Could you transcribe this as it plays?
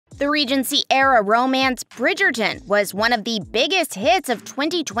The Regency-era romance Bridgerton was one of the biggest hits of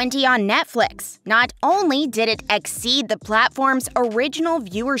 2020 on Netflix. Not only did it exceed the platform's original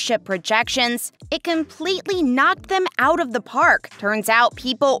viewership projections, it completely knocked them out of the park. Turns out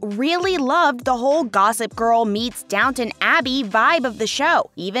people really loved the whole Gossip Girl meets Downton Abbey vibe of the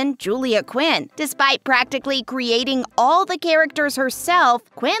show, even Julia Quinn. Despite practically creating all the characters herself,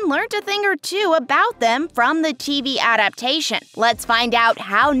 Quinn learned a thing or two about them from the TV adaptation. Let's find out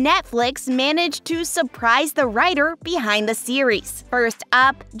how Netflix managed to surprise the writer behind the series. First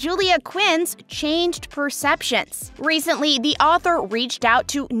up, Julia Quinn's changed perceptions. Recently, the author reached out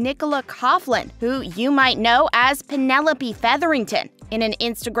to Nicola Coughlan, who you might know as Penelope Featherington. In an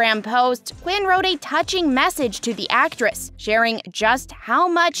Instagram post, Quinn wrote a touching message to the actress, sharing just how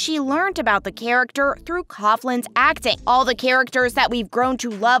much she learned about the character through Coughlan's acting. All the characters that we've grown to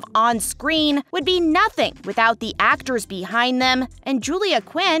love on screen would be nothing without the actors behind them, and Julia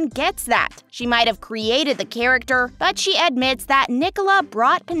Quinn gets that. She might have created the character, but she admits that Nicola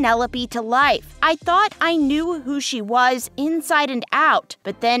brought Penelope to life. I thought I knew who she was inside and out,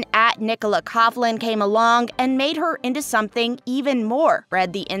 but then Nicola Coughlan came along and made her into something even more,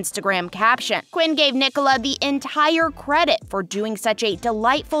 read the Instagram caption. Quinn gave Nicola the entire credit for doing such a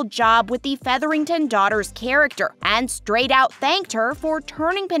delightful job with the Featherington daughter's character, and straight out thanked her for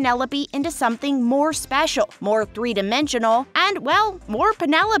turning Penelope into something more special, more three-dimensional, and, well, more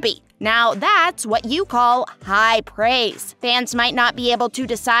Penelope. Now that's what you call high praise. Fans might not be able to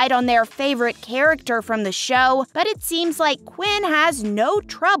decide on their favorite character from the show, but it seems like Quinn has no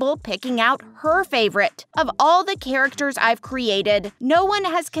trouble picking out her favorite. Of all the characters I've created, no one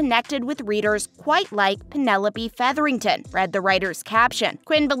has connected with readers quite like Penelope Featherington, read the writer's caption.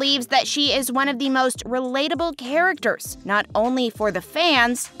 Quinn believes that she is one of the most relatable characters, not only for the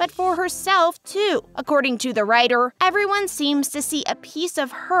fans, but for herself too. According to the writer, everyone seems to see a piece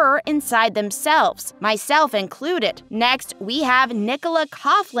of her inside themselves, myself included. Next, we have Nicola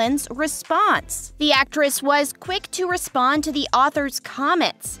Coughlan's response. The actress was quick to respond to the author's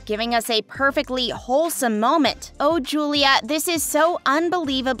comments, giving us a perfectly wholesome moment. "Oh, Julia, this is so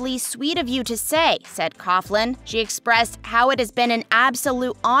unbelievably sweet of you to say," said Coughlan. She expressed how it has been an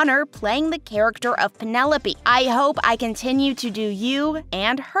absolute honor playing the character of Penelope. "I hope I continue to do you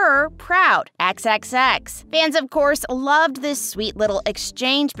and her proud. XXX." Fans, of course, loved this sweet little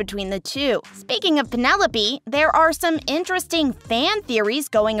exchange between the two. Speaking of Penelope, there are some interesting fan theories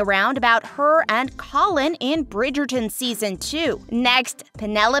going around about her and Colin in Bridgerton Season 2. Next,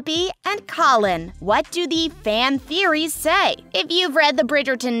 Penelope and Colin. What do the fan theories say? If you've read the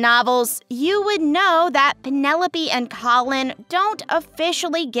Bridgerton novels, you would know that Penelope and Colin don't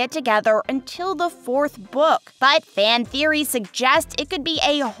officially get together until the 4th book, but fan theories suggest it could be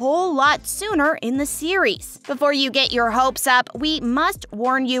a whole lot sooner in the series. Before you get your hopes up, we must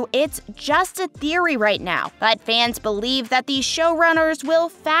warn you it's just a theory right now, but fans believe that the showrunners will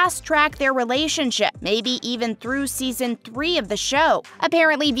fast-track their relationship, maybe even through Season 3 of the show.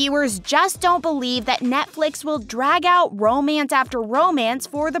 Apparently, viewers just don't believe that Netflix will drag out romance after romance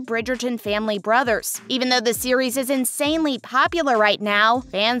for the Bridgerton family brothers. Even though the series is insanely popular right now,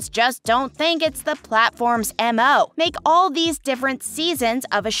 fans just don't think it's the platform's MO. Make all these different seasons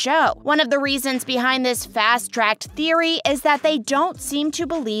of a show. One of the reasons behind this fast-tracked theory is that they don't seem to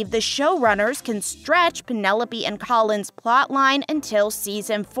believe the showrunners can stretch Penelope and Colin's plotline until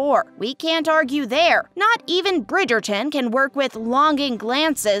Season 4. We can't argue there. Not even Bridgerton can work with longing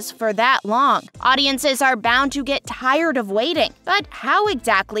glances for that long. Audiences are bound to get tired of waiting. But how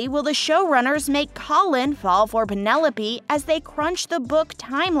exactly will the showrunners make Colin fall for Penelope as they crunch the book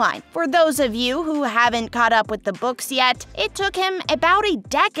timeline? For those of you who haven't caught up with the books yet, it took him about a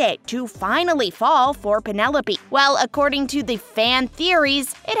decade to finally fall for Penelope. Well, according to the fan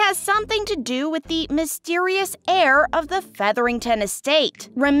theories, it has something to do with the mysterious heir of the Featherington estate.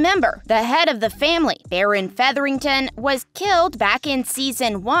 Remember, the head of the family, Baron Featherington, was killed back in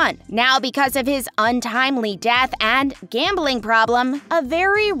Season 1. Now, because of his untimely death and gambling problem, a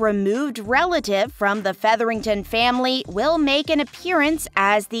very removed relative from the Featherington family will make an appearance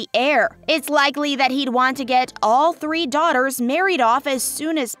as the heir. It's likely that he'd want to get all 3 daughters married off as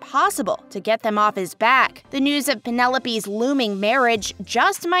soon as possible to get them off his back. The news of Penelope's looming marriage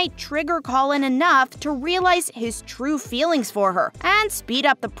just might trigger Colin enough to realize his true feelings for her and speed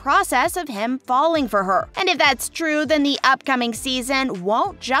up the process of him falling for her. And if that's true, then the upcoming season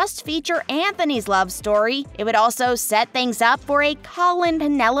won't just feature Anthony's love story. It would also set things up for a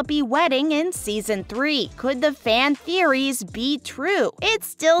Colin-Penelope wedding in Season 3. Could the fan theories be true? It's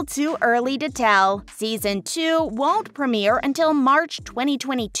still too early to tell. Season 2 won't premiere until March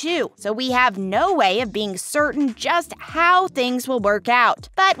 2022, so we have no way of being certain just how things will work out. out.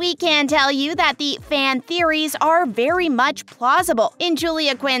 But we can tell you that the fan theories are very much plausible. In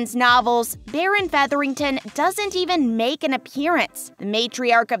Julia Quinn's novels, Baron Featherington doesn't even make an appearance. The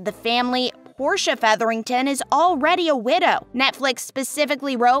matriarch of the family, Portia Featherington, is already a widow. Netflix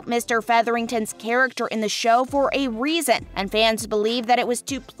specifically wrote Mr. Featherington's character in the show for a reason, and fans believe that it was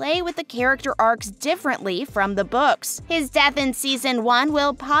to play with the character arcs differently from the books. His death in Season 1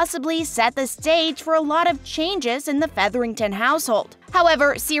 will possibly set the stage for a lot of changes in the Featherington household.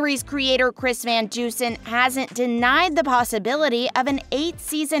 However, series creator Chris Van Dusen hasn't denied the possibility of an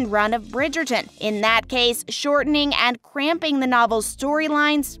 8-season run of Bridgerton. In that case, shortening and cramping the novel's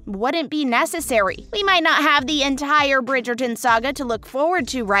storylines wouldn't be necessary. We might not have the entire Bridgerton saga to look forward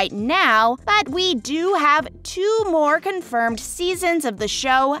to right now, but we do have 2 more confirmed seasons of the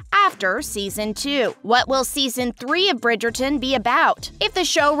show after Season 2. What will Season 3 of Bridgerton be about? If the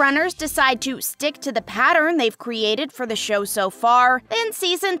showrunners decide to stick to the pattern they've created for the show so far, then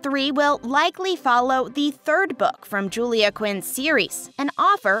Season 3 will likely follow the 3rd book from Julia Quinn's series, An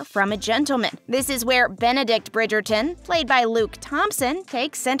Offer from a Gentleman. This is where Benedict Bridgerton, played by Luke Thompson,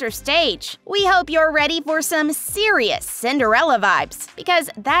 takes center stage. We hope you're ready for some serious Cinderella vibes,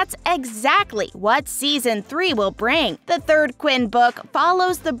 because that's exactly what Season 3 will bring. The 3rd Quinn book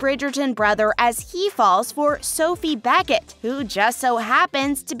follows the Bridgerton brother as he falls for Sophie Beckett, who just so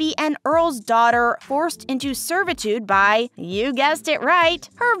happens to be an earl's daughter forced into servitude by, you guessed it right,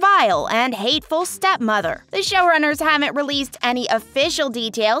 her vile and hateful stepmother. The showrunners haven't released any official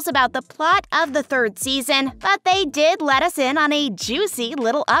details about the plot of the 3rd season, but they did let us in on a juicy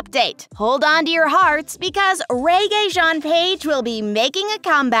little update. Hold on to your hearts, because Regé-Jean Page will be making a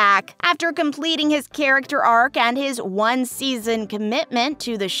comeback. After completing his character arc and his 1-season commitment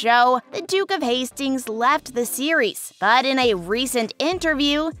to the show, the Duke of Hastings left the series. But in a recent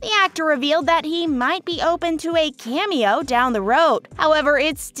interview, the actor revealed that he might be open to a cameo down the road. However,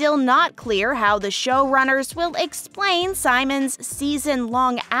 it's still not clear how the showrunners will explain Simon's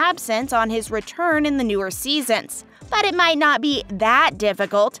season-long absence on his return in the newer seasons. But it might not be that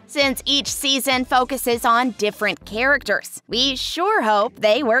difficult, since each season focuses on different characters. We sure hope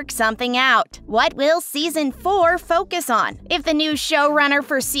they work something out. What will Season 4 focus on? If the new showrunner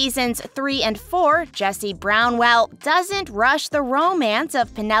for Seasons 3 and 4, Jesse Brownwell, doesn't rush the romance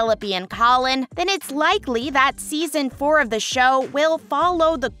of Penelope and Colin, then it's likely that Season 4 of the show will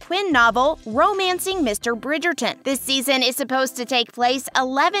follow the Quinn novel, Romancing Mr. Bridgerton. This season is supposed to take place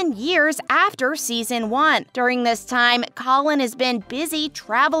 11 years after Season 1. During this time, Colin has been busy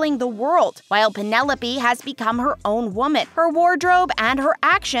traveling the world, while Penelope has become her own woman. Her wardrobe and her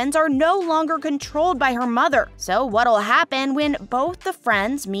actions are no longer controlled by her mother. So what'll happen when both the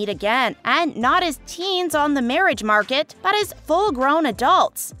friends meet again? And not as teens on the marriage market, but as full-grown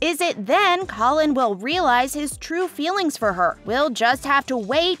adults. Is it then Colin will realize his true feelings for her? We'll just have to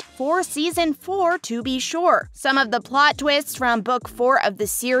wait for Season 4 to be sure. Some of the plot twists from Book 4 of the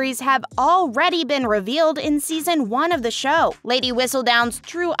series have already been revealed in Season 1 of the show. Lady Whistledown's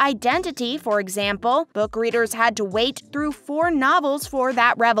true identity, for example, book readers had to wait through 4 novels for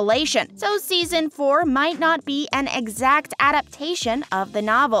that revelation, so Season 4 might not be an exact adaptation of the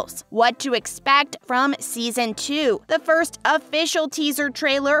novels. What to expect from Season 2? The first official teaser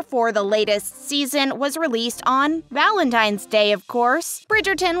trailer for the latest season was released on Valentine's Day, of course.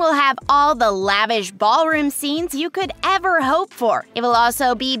 Bridgerton will have all the lavish ballroom scenes you could ever hope for. It will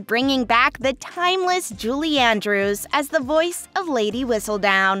also be bringing back the timeless Julie Andrews as the voice of Lady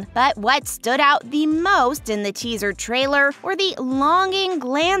Whistledown. But what stood out the most in the teaser trailer were the longing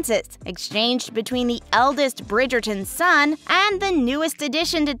glances exchanged between the eldest Bridgerton son and the newest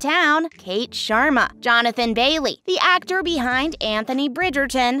addition to town, Kate Sharma. Jonathan Bailey, the actor behind Anthony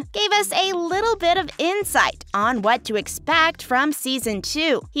Bridgerton, gave us a little bit of insight on what to expect from Season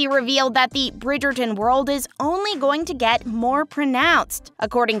 2. He revealed that the Bridgerton world is only going to get more pronounced.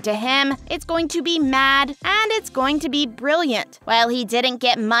 According to him, it's going to be mad and it's going to be brilliant. While he didn't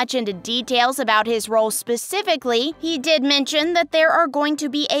get much into details about his role specifically, he did mention that there are going to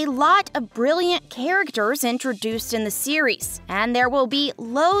be a lot of brilliant characters introduced in the series, and there will be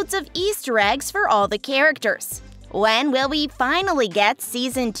loads of Easter eggs for all the characters. When will we finally get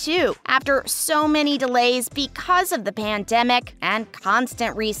Season 2? After so many delays because of the pandemic and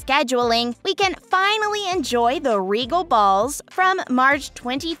constant rescheduling, we can finally enjoy the Regal Balls from March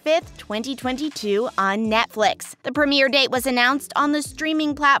 25th, 2022 on Netflix. The premiere date was announced on the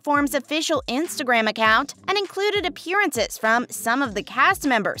streaming platform's official Instagram account and included appearances from some of the cast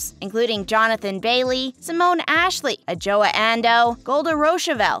members, including Jonathan Bailey, Simone Ashley, Adjoa Ando, Golda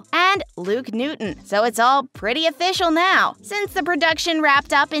Rochevelle, and and Luke Newton, so it's all pretty official now. Since the production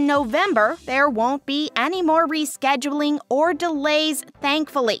wrapped up in November, there won't be any more rescheduling or delays,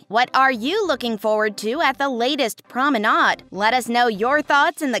 thankfully. What are you looking forward to at the latest promenade? Let us know your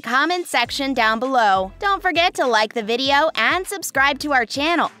thoughts in the comments section down below. Don't forget to like the video and subscribe to our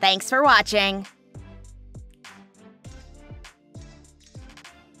channel. Thanks for watching.